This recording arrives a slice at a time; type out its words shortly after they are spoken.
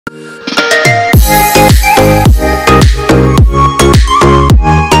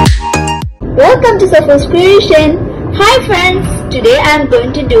Welcome to Safus Creation. Hi friends, today I am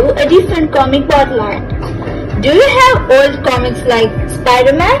going to do a different comic bottle art. Do you have old comics like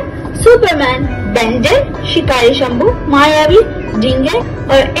Spiderman, Superman, Ben 10, Shikari Shambu, Mayavi, Dinkan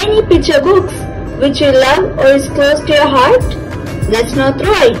or any picture books which you love or is close to your heart? Let's not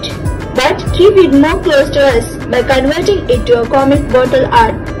throw it, but keep it more close to us by converting it to a comic bottle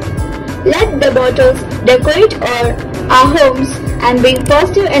art. Let the bottles decorate our homes and bring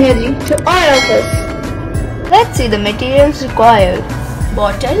positive energy to all of us. Let's see the materials required.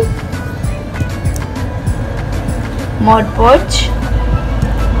 Bottle, Mod Podge,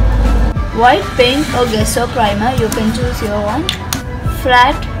 white paint or gesso primer, you can choose your one,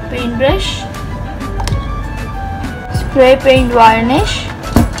 flat paintbrush, spray paint varnish,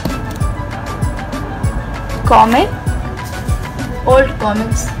 comic, old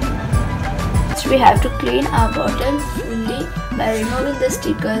comics. We have to clean our bottle fully by removing the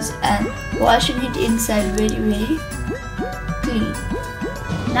stickers and washing it inside very clean.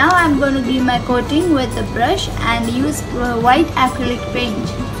 Now I am going to give my coating with a brush and use white acrylic paint.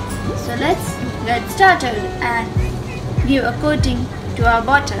 So let's get started and give a coating to our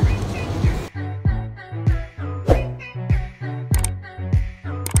bottle.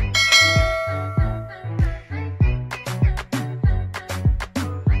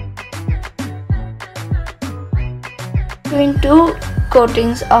 Doing 2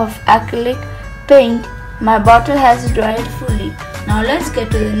 coatings of acrylic paint, my bottle has dried fully. Now let's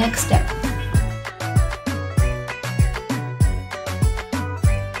get to the next step.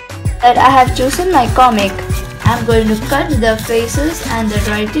 That I have chosen my comic, I am going to cut the faces and the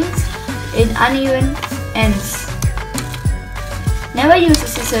writings in uneven ends. Never use a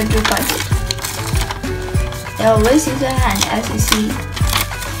scissor to cut it. Always use your hand as you see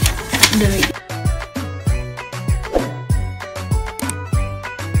in the video.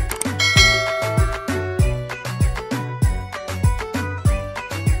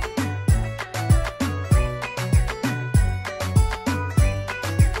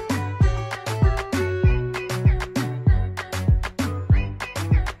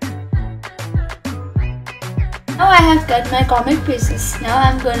 Now I have cut my comic pieces. Now I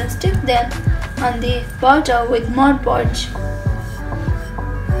am going to stick them on the bottle with Mod Podge.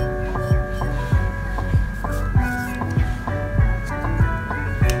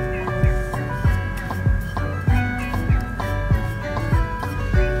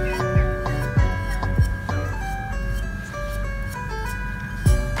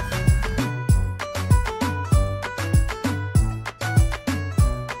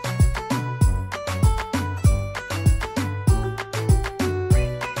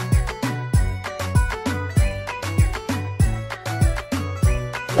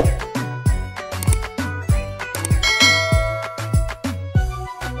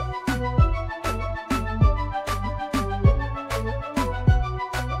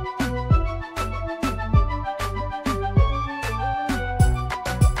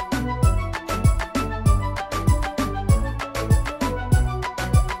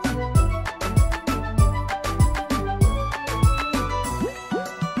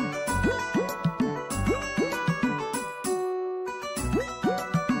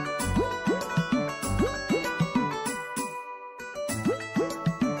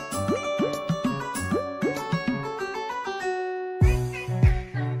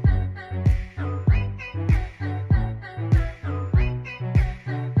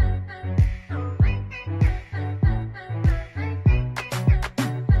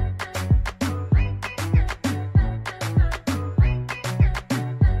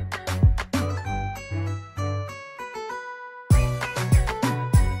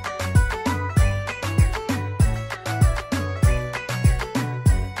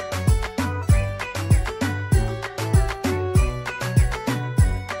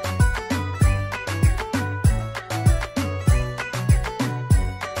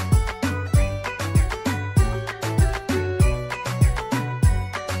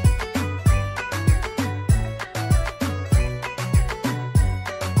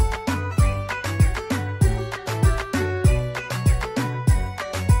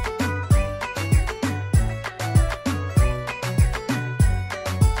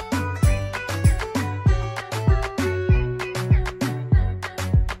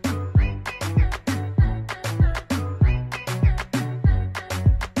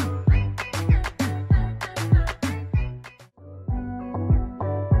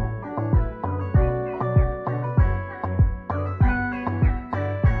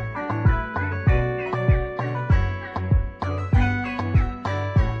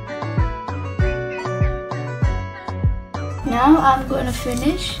 Now I'm going to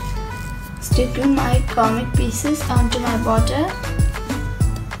finish sticking my comic pieces onto my bottle.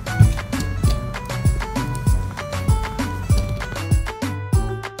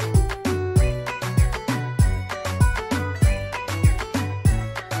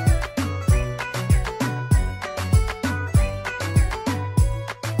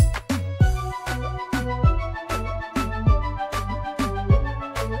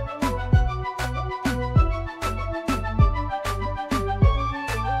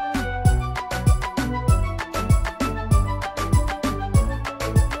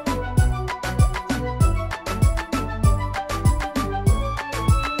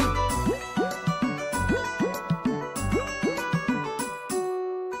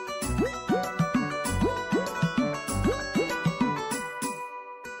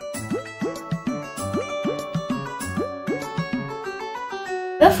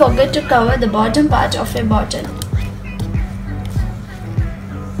 Never forget to cover the bottom part of a bottle.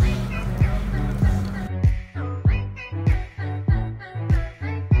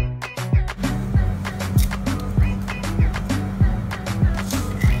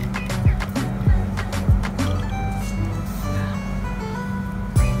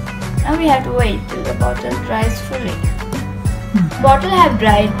 Now we have to wait till the bottle dries fully. Bottle have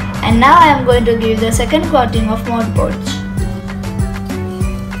dried, and now I am going to give the second coating of Mod Podge.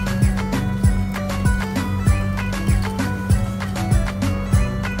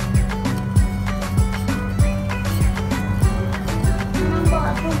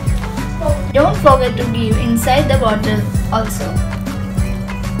 Don't forget to give inside the bottle also.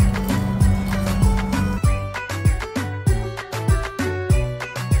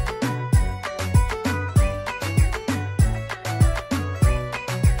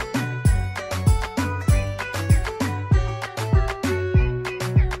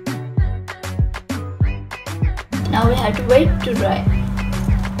 Now we have to wait to dry.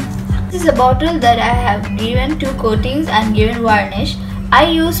 This is a bottle that I have given 2 coatings and given varnish. I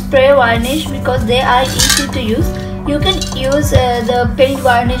use spray varnish because they are easy to use. You can use the paint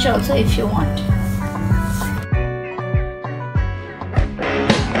varnish also if you want.